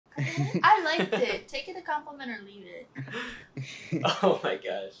I liked it. Take it a compliment or leave it. Oh my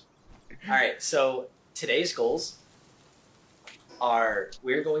gosh. Alright, so today's goals are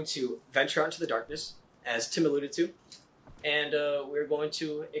we're going to venture out into the darkness, as Tim alluded to, and we're going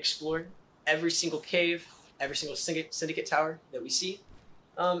to explore every single cave, every single syndicate tower that we see,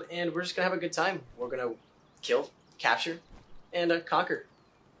 and we're just gonna have a good time. We're gonna kill, capture, and conquer.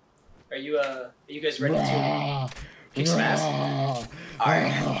 Are you guys ready to kick some ass? All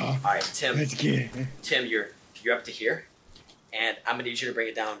right, Tim. Let's get it. Tim, you're up to here, and I'm gonna need you to bring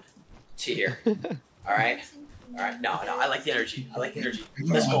it down to here. All right. All right. No, I like the energy. I like the energy.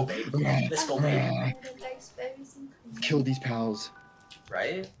 Let's go, babe. Let's go, babe. Kill these pals.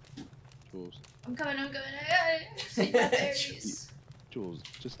 Right? Jules, I'm coming. Sweet berries. Jules,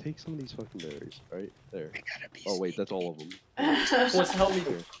 just take some of these fucking berries, right? There. I gotta be Oh wait, that's all of them. Wants to help me.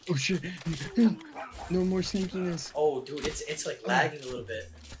 Here. Oh shit. No more sneakiness. Oh, dude, it's like lagging a little bit.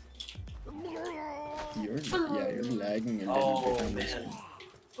 You're lagging a little Oh bit. man.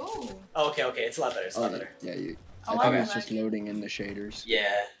 Ooh. Oh, okay. It's a lot better. It's a lot better. Yeah, you. Oh, I think I'm it's just lagging. loading in the shaders. Yeah.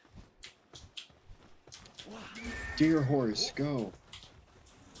 Dear horse, go.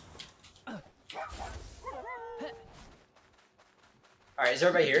 All right. Is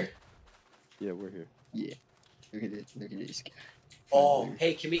everybody here? Yeah, we're here. Yeah. Look at it. Look at this guy. Oh, Finally.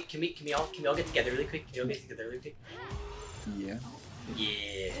 hey, can we all get together really quick? Can we all get together really quick? Yeah.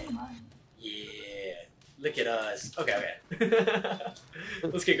 Yeah. Yeah. Look at us. Okay.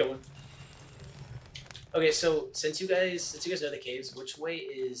 Let's get going. Okay, so since you guys know the caves, which way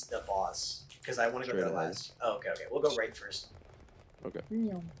is the boss? Because I want to go Straight there ahead. last. Oh, okay. We'll go right first. Okay.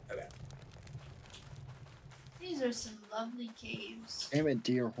 These are some lovely caves. Damn it,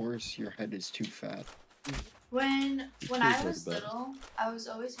 dear horse, your head is too fat. When Caves I are was the best. little, I was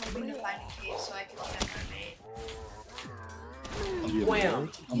always hoping to find a cave so I could be a mermaid. You have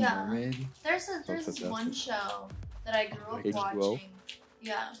Wham! A Yeah. mermaid? There's this fantastic. one show that I grew up H2O? watching.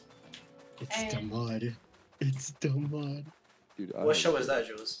 Yeah. It's the And- mud. It's the mud. Dude, What show is that,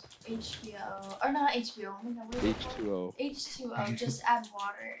 Jules? HBO. Or not HBO. Oh my god, what is it called? H2O. H2O, just add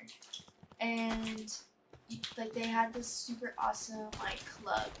water. And like they had this super awesome like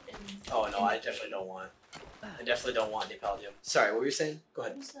club and Oh no, I definitely don't want. I definitely don't want Nepalium. Sorry, what were you saying? Go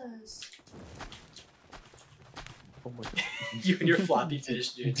ahead. what's this? Oh my god. You and your floppy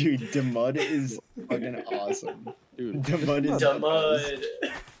fish, dude. Dude, the mud is fucking awesome. Dude, The mud is The mud.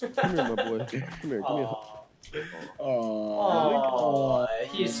 come here, my boy. Come here, give me a Aw. Aw. Aw,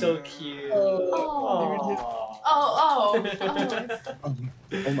 he's so cute. Aw. Aw. Oh.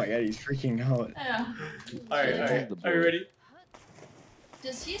 Oh my god, he's freaking out. Yeah. Alright. Are you ready?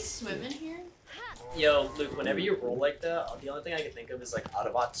 Does he swim in here? Yo, Luke, whenever you roll like that, the only thing I can think of is like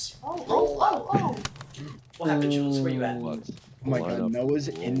Autobots. Oh. What happened, Jules? Where you at? Ooh. What? Oh my Line god, up. Noah's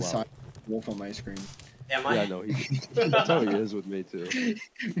Roll inside wolf on my screen. Am out. I? Yeah, no, that's how he is with me too.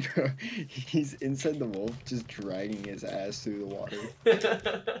 Bro, he's inside the wolf just dragging his ass through the water.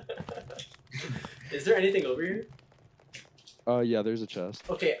 Is there anything over here? Yeah, there's a chest.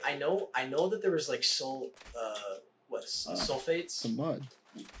 Okay, I know that there was like sulfates? The mud.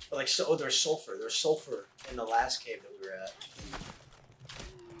 Like there's sulfur. There's sulfur in the last cave that we were at.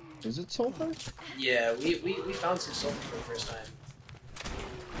 Is it sulfur? Yeah, we found some sulfur for the first time.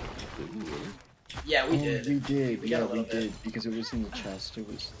 Did you really? Yeah, we did. We did. We got a Yeah, we little bit. did because it was in the chest. It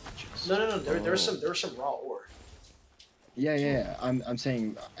was the chest. No. There was some raw ore. Yeah. I'm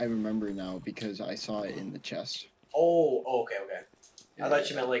saying I remember now because I saw it in the chest. Oh, okay. I thought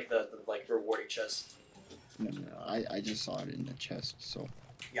you Yeah. meant like the like rewarding chest. No. I just saw it in the chest. So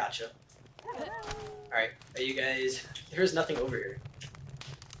Gotcha. All right, are you guys? There's nothing over here.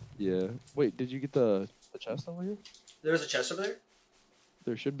 Yeah. Wait, did you get the chest over here? There was a chest over there.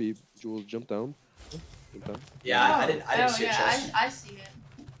 There should be. Jules, jump down. Jump down. Yeah, I didn't see a yeah, chest. I see it.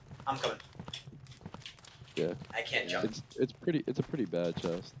 I'm coming. Yeah. I can't jump. It's a pretty bad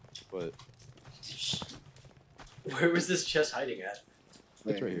chest, but Where was this chest hiding at?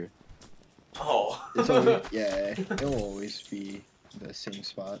 it's right here. Oh. it's always, yeah, it'll always be the same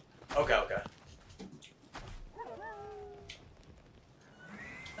spot. Okay.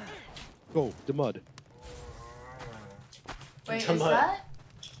 Go, the mud. Wait, The mud.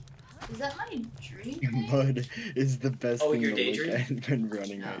 is that my dream thing? Mud is the best Oh, thing your to daydream? look at when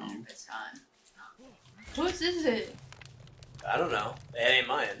running No, at you. it's not. Whose is it? I don't know. It ain't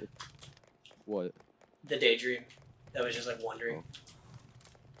mine. What? The daydream. That was just like wandering.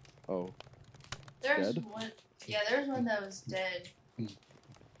 Oh, There's Dead? one. Yeah, there's one that was dead. yeah.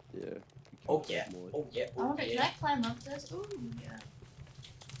 Oh yeah. Oh yeah. I Oh wonder, can yeah. I climb up this? Ooh, yeah.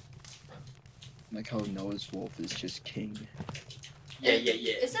 Like how Noah's wolf is just king. Yeah.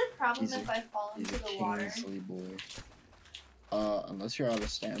 Is it a problem He's a- if I fall He's into a the water? Kingsley boy. Unless you're out of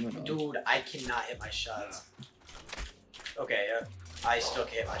stamina. Dude, I cannot hit my shots. Okay, I still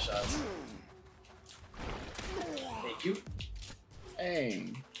can't hit my shots. Thank you.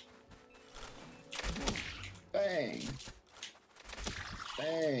 Bang. Bang.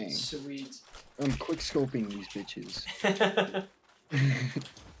 Bang. Sweet. I'm quick scoping these bitches.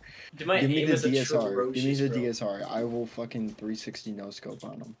 Dude, my Give me aim the is DSR. Give me atrocious, the bro. DSR. I will fucking 360 no scope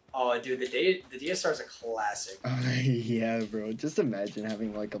on them. Oh, dude, the DSR is a classic. Yeah, bro. Just imagine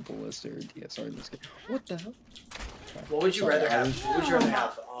having like a ballista or DSR in this game. What the hell? What would you Sorry, rather I have? was- What would you rather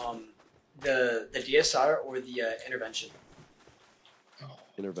have? The DSR or the intervention?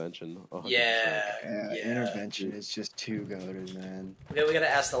 Intervention. 100%. Yeah. Intervention is just too goated, man. Okay, we gotta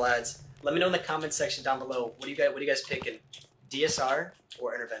ask the lads. Let me know in the comments section down below. What are you guys picking? DSR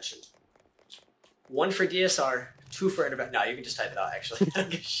or intervention? 1 for DSR, 2 for intervention. No, you can just type it out. Actually, I don't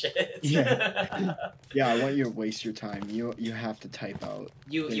give a shit. Yeah. Yeah, I want you to waste your time. You have to type out.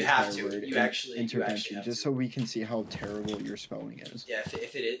 you the have entire to. word You in- actually intervention, have just to. so we can see how terrible your spelling is. Yeah,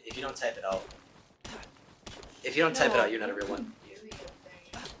 if you don't type it out, if you don't type it out, you're not a real one.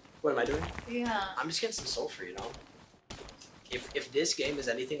 What am I doing? Yeah. I'm just getting some sulfur, you know. If this game is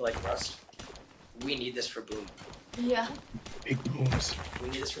anything like Rust, we need this for Boom. Yeah. Big booms. We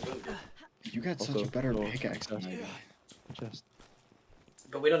need this for Boom, dude. You got such Also, a better no, pickaxe than I do. Just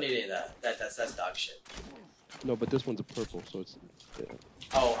But we don't need any of that. That's dog shit. no, but this one's a purple, so it's. Yeah.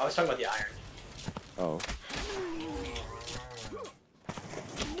 Oh, I was talking about the iron. Oh,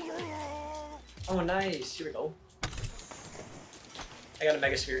 Oh, nice. Here we go. I got a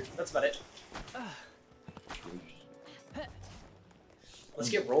mega sphere. That's about it. Let's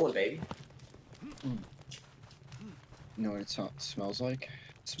get rolling, baby. You know what smells like?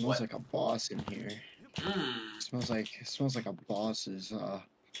 It smells What? like a boss in here. Mmm. It smells like a boss is I'm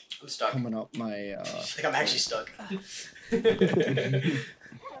stuck. coming up my Like I'm actually stuck.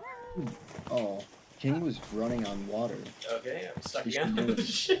 Oh, King was running on water. Okay, I'm stuck You again.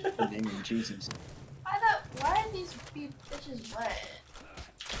 should In the name of Jesus. Why are these bitches wet?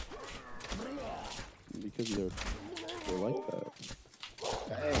 because they're like that.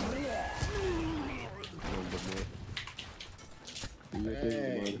 Hey,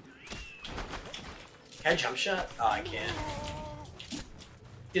 Hey. Can I jump shot? Oh, I can't.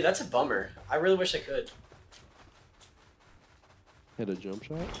 Dude, that's a bummer. I really wish I could. Hit a jump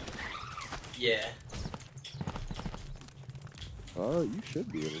shot? Yeah. Oh, you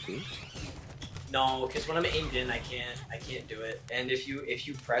should be able to. No, because when I'm aimed in, I can't do it. And if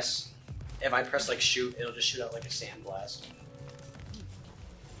I press like shoot, it'll just shoot out like a sandblast.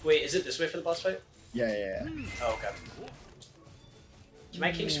 Wait, is it this way for the boss fight? yeah. Oh, okay. Can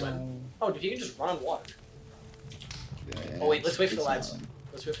my king swim? Oh, dude, he can just run on water. Yeah, Oh wait, let's wait for the it's lads. on.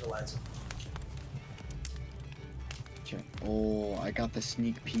 Let's wait for the lads. Okay. Oh, I got the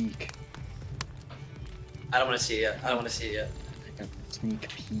sneak peek. I don't want to see it yet. I don't want to see it yet. I got the sneak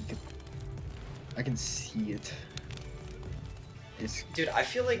peek. I can see it. It's. Dude, I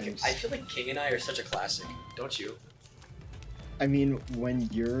feel like Nice. King and I are such a classic, don't you? I mean, when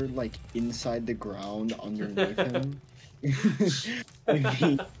you're like inside the ground underneath him, I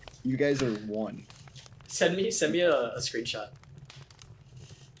mean, you guys are one. Send me a screenshot.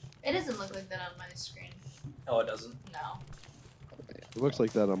 It doesn't look like that on my screen. Oh, it doesn't. No. It looks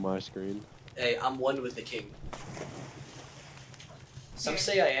like that on my screen. Hey, I'm one with the king. Some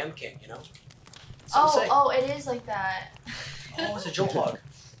say I am king, you know. Some say. Oh, it is like that. Oh, it's a jolt hog.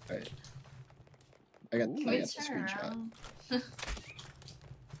 I got Can the we turn screenshot. around?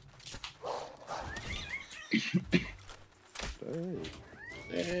 Dang.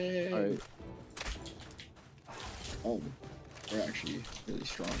 Hey. Alright. Oh, we're actually really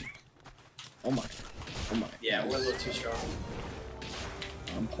strong. Oh my. Yeah, we're a Yes. little too strong.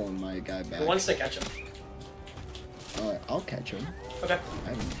 I'm pulling my guy back. Who wants to catch him? I'll catch him. Okay. I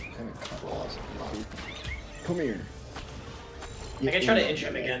haven't caught lost. Come here. I can try to injure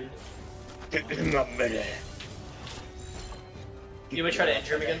him again. Get in my belly. You want to try to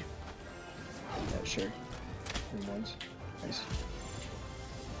injure him again? Yeah, sure. And once. Nice.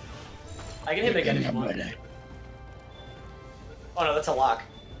 I can hit him again if you want. Oh no, that's a lock.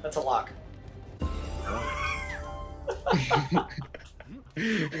 That's a lock.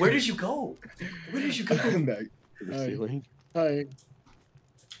 Where did you go? Where did you go? I'm back. To the Hi. ceiling. Hi.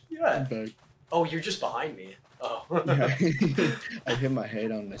 Yeah. I'm back. Oh, you're just behind me. Oh. Yeah. I hit my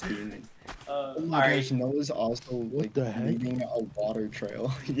head on the ceiling. Oh my Alright. gosh, Noah's also like the heck? leaving a water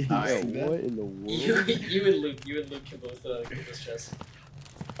trail. You Alright. see that? What in the world? You and Luke can both kill this chest.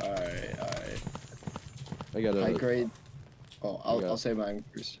 Alright. I got High a. grade. Oh, I'll say mine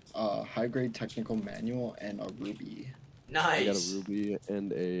first. High grade technical manual and a ruby. I got a Nice. ruby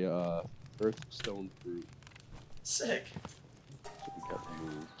and a earthstone fruit. Sick. So we got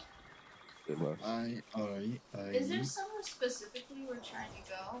moves. Good luck. Is there somewhere specifically we're trying to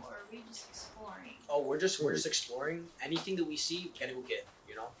go, or are we just exploring? Oh, we're just exploring. Anything that we see, we gotta go get.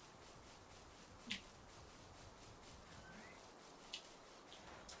 You know.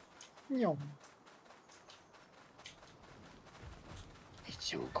 No. It's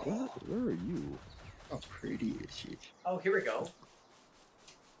so cool. Where are you? How pretty is she? Oh, here we go.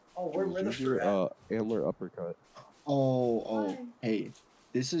 Oh, where the Use fruit at? your antler uppercut. Oh, hey,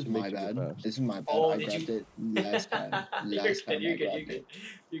 this is my Makes you go bad. fast. This is my bad. Oh, I did grabbed you- it last time. Last time I grabbed it.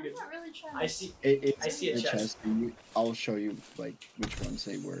 You're I'm good. not really trying I to. see. It's I see a the chest. I'll show you like which ones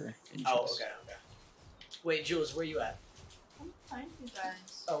they were in Oh, chest. okay. Wait, Jules, where you at? I'm fine, you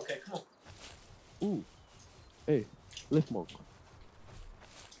guys. Oh, okay, come on. Ooh. Hey, lift monk.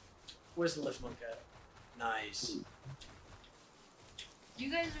 Where's the lift monk at? Nice.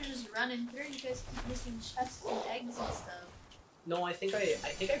 You guys are just running through. You guys keep missing chests and eggs and stuff. No, I think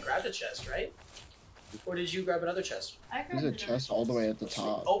I grabbed a chest, right? Or did you grab another chest? I grabbed There's a another chest all the way at the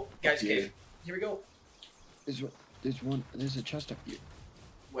top. Oh, guys, Up here. cave. Here we go. There's a chest up here.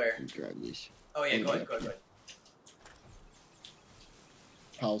 Where? You grab these. Oh yeah, Yeah, go ahead.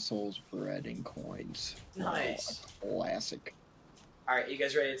 Pal souls, bread, and coins. Nice. Wow, a classic. All right, you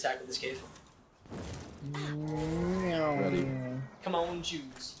guys ready to tackle this cave? Ready? Come on,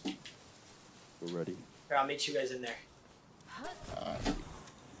 Jews. We're ready. Here, I'll meet you guys in there.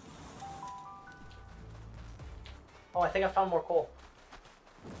 Oh, I think I found more coal.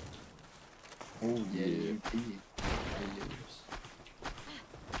 Oh yeah, Yeah. you did.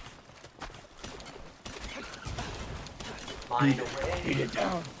 Mine away. Beat it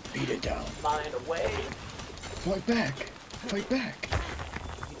down. Beat it down. Mine away. Fight back. Fight back.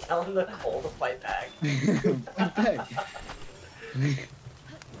 You telling the coal to fight back. Fight back.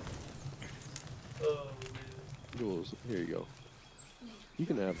 Oh, Jules, here you go. You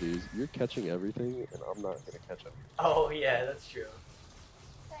can have these. You're catching everything, and I'm not gonna catch everything. oh yeah, that's true.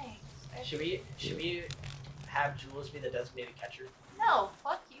 Thanks. Should we have Jules be the designated catcher? No,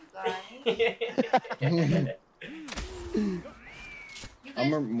 fuck you guys. You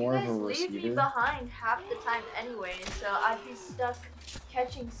I'm guys, more you of a guys leave me receiver. behind half the time anyway, so I'd be stuck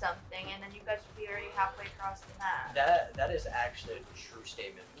catching something, and then you guys would be already halfway across the map. that is actually a true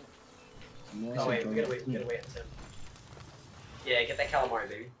statement. I'm Oh also wait, we joining gotta the team. wait until. Yeah, get that calamari,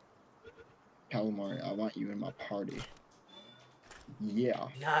 baby. Calamari, I want you in my party. Yeah.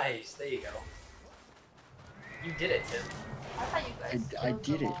 Nice, there you go. You did it, Tim. I thought you guys. I killed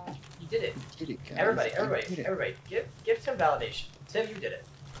did them it. all. You did it. I did it, guys. Everybody, I did it. give Tim validation. Tim, you did it.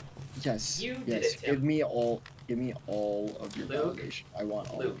 Yes. You did yes. it, Tim. Give me all of your Luke? validation. I want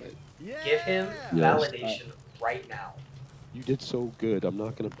all Luke. of it. Give him Yes. validation right now. You did so good. I'm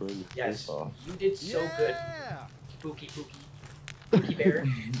not gonna burn your Yes, face off. you did so good. Spooky bear.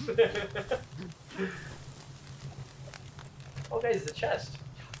 Oh, guys, the chest.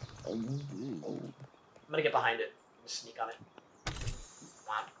 Oh, Mm. oh. I'm gonna get behind it. I'm gonna sneak on it.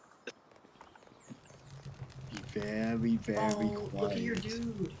 Come on. Be very, very quiet. Look at your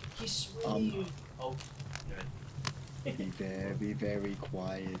dude. He's sweet. Oh, good. Be very, very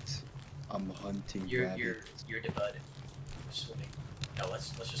quiet. I'm hunting You're rabbits. the bud. Swimming. No, let's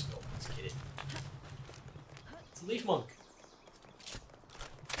just go. Let's get it. It's a leaf monk.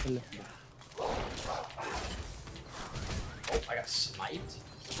 Oh, I got sniped.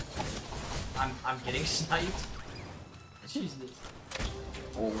 I'm getting sniped. Jesus.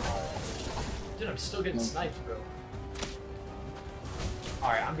 Oh, Dude, I'm still getting No. sniped, bro.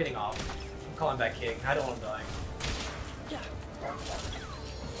 Alright, I'm getting off. I'm calling back King. I don't want him dying.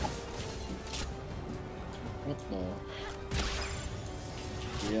 what the?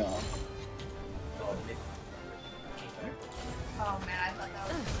 Yeah. Oh, King back. Oh man, I thought that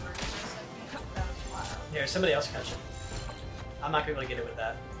was the first person. That was wild. Here, somebody else catch it. I'm not gonna be able to get it with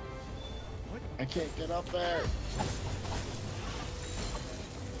that. I can't get up there.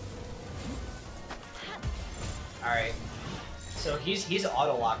 Alright. So he's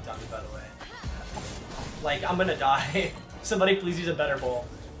auto locked on me, by the way. Like, I'm gonna die. Somebody please use a better bowl.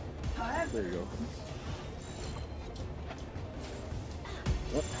 There you go.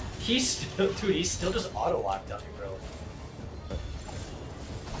 He's still, dude, he's still just auto locked on me, bro.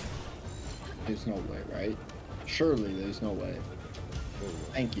 There's no way, right? Surely there's no way. There you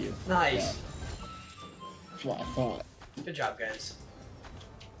go. Thank you. Nice. That's what I thought. Good job, guys.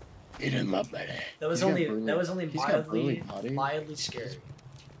 Get him up there. That was He's got only burly- he's got burly body. mildly scary.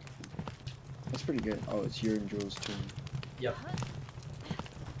 That's pretty good. Oh, it's your and Joe's turn. Yep.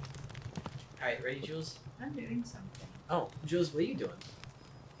 Alright, ready, Jules? I'm doing something. Oh, Jules, what are you doing?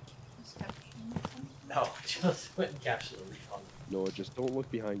 Just capturing something. No, Jules went and captured the leaf on No, just don't look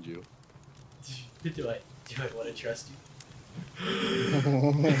behind you. Do I want to trust you?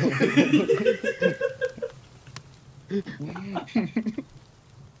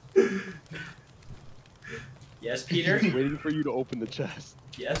 Yes, Peter? Waiting for you to open the chest.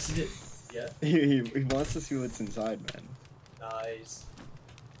 Yes. Yeah. He wants to see what's inside, man. Nice.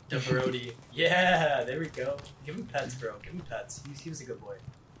 Debrody. Yeah, there we go. Give him pets, bro. Give him pets. He was a good boy.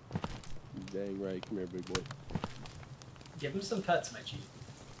 Dang right. Come here, big boy. Give him some pets, my G.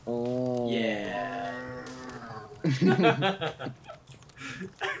 Oh. Yeah.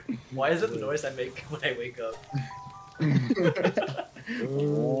 Why is it the noise I make when I wake up?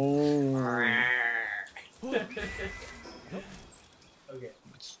 Oh. Okay.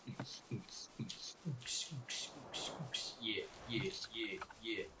 Yeah.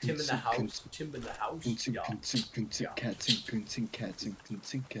 Tim in the house. Tim in the house. Yeah.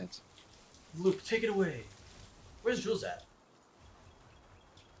 Cats. Luke, take it away. Where's Jules at?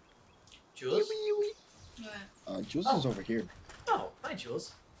 Jules? What? Jules Oh. is over here. Oh, hi,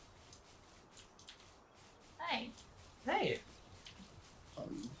 Jules. Hey. Hey.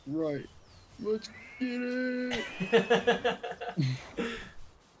 Right. Let's get it.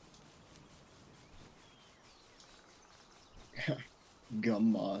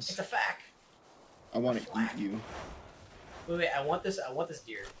 Gum moss. It's a fact. I want to eat you. Wait, I want this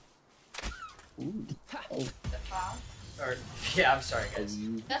deer. Ooh. Oh. The frog. Or, yeah, I'm sorry, guys.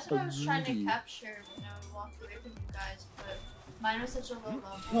 That's what I was trying to capture when I walked away from you guys, but mine was such a low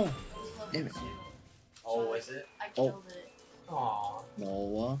level. Oh, It was damn level it. 2. Oh, was it? I killed it. Aw.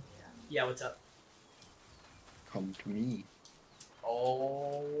 Noah, Yeah, what's up? come to me.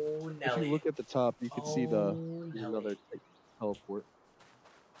 Oh, If Nelly. you look at the top, you can see the Oh, there's Nelly. another teleport.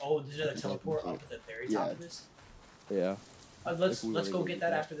 Oh, there's another teleport up at the very top Yeah. of this? Yeah, Let's If we go wanna go get get that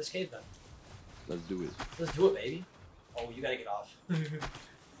that. after this cave then. let's do it. Let's do it, baby. Oh, you gotta get off.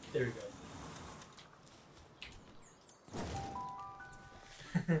 There we go.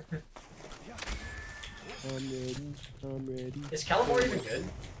 I'm ready. Is Calamore even good?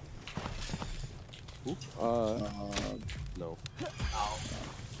 Ooh, no. Oh,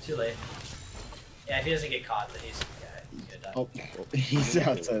 too late. Yeah, if he doesn't get caught, then he's gonna die. Oh, he's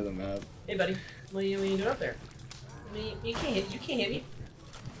outside of the map. Hey, buddy, what are you doing up there? You can't hit me.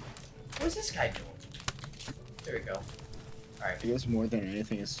 What is this guy doing? There we go. All right, I guess more than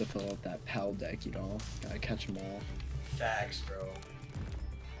anything is to fill out that PAL deck, you know? Gotta catch them all. facts, bro.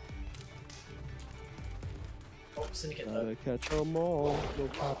 Oh, Syndicate Gotta low. catch 'em all. No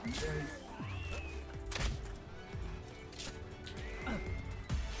copyright.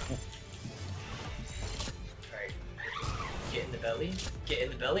 Alright. Get in the belly. Get in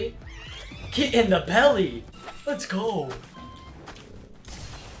the belly. Get in the belly! Let's go!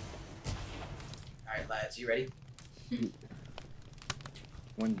 Alright, lads, you ready?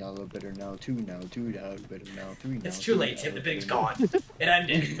 $1 bidder now, $2 now, $2 bidder now, $3 now. It's too late, $3 Tim. The bidder bidding's now. gone. It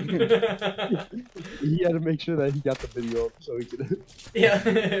ended. He had to make sure that he got the video up so he could.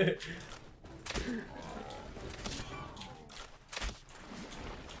 Yeah.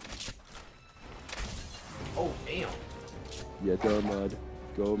 Oh, damn. Yeah, go mud.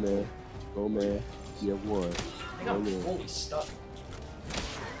 Go man. Go man. Yeah, one. I got Oh, yeah. fully stuck.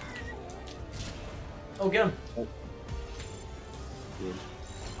 Oh, get him. Good.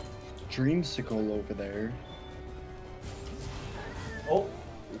 Dreamsicle over there. Oh,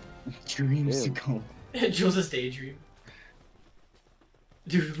 Dreamsicle. Jules' daydream.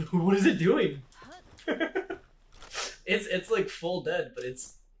 Dude, what is it doing? it's like full dead, but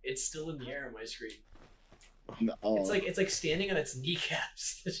it's still in the air on my screen. Oh, It's like standing on its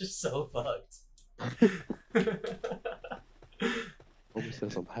kneecaps. It's just so fucked. Homie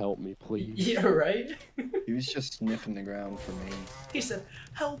says, "Help me, please." Yeah, right? he was just sniffing the ground for me. He said,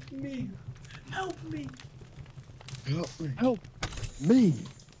 "Help me, help me." Help me.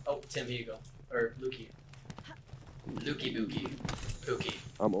 Oh, Tim, here you go. Or Lukey. Lukey Bookie. Pookie.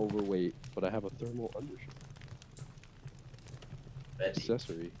 I'm overweight, but I have a thermal undershirt Betty.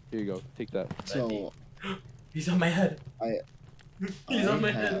 accessory. Here you go. Take that. So He's on my head. I He's on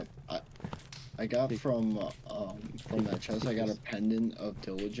my head. I got from that chest. I got a pendant of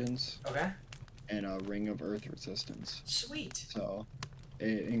diligence Okay. and a ring of earth resistance. Sweet. So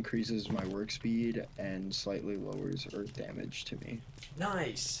it increases my work speed and slightly lowers earth damage to me.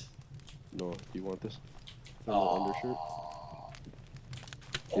 Nice. No, do you want this? Thermal undershirt.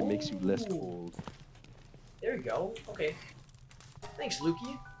 It makes you less Oh. cold. There we go. Okay. Thanks,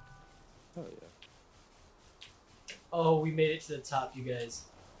 Lukey. Oh yeah. Oh, we made it to the top, you guys.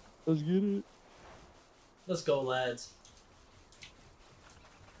 Let's get it. Let's go, lads.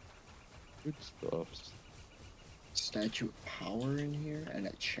 Good stuff. Statue of power in here and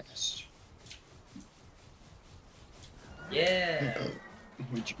a chest. Yeah.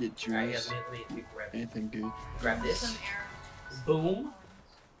 What'd you get, All right, yeah, Jules? let me grab, Anything good? grab this. Some arrows. Boom.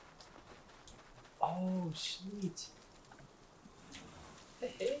 Oh, sweet.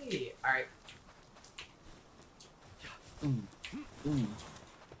 Hey. All right. Mm.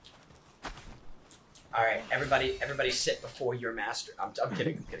 All right. Everybody, sit before your master. I'm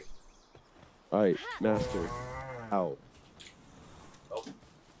kidding. I'm kidding. Alright, master. Out.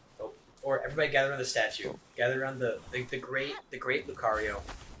 Or everybody gather around the statue. Gather around the great Lucario.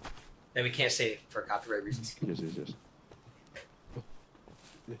 Then we can't say it for copyright reasons. Yes.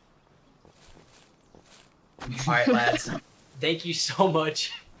 All right, lads. Thank you so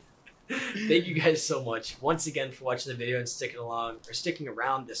much. Thank you guys so much once again for watching the video and sticking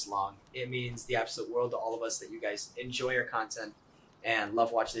around this long. It means the absolute world to all of us that you guys enjoy our content and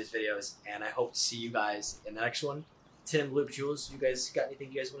love watching these videos. And I hope to see you guys in the next one. Tim, Luke, Jules, you guys got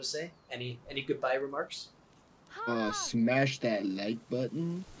anything you guys want to say? Any goodbye remarks? Smash that like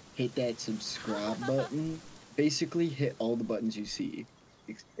button, hit that subscribe button. Basically, hit all the buttons you see.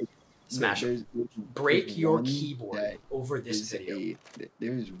 Smash it. Break your keyboard over this video.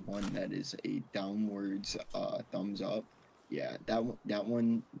 There's one that is a downwards thumbs up. Yeah, that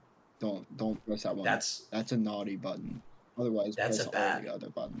one. Don't press that one. That's a naughty button. Otherwise, press all the other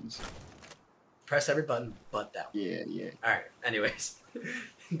buttons. Press every button but that one. Yeah. All right. Anyways,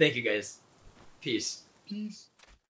 thank you guys. Peace. Peace.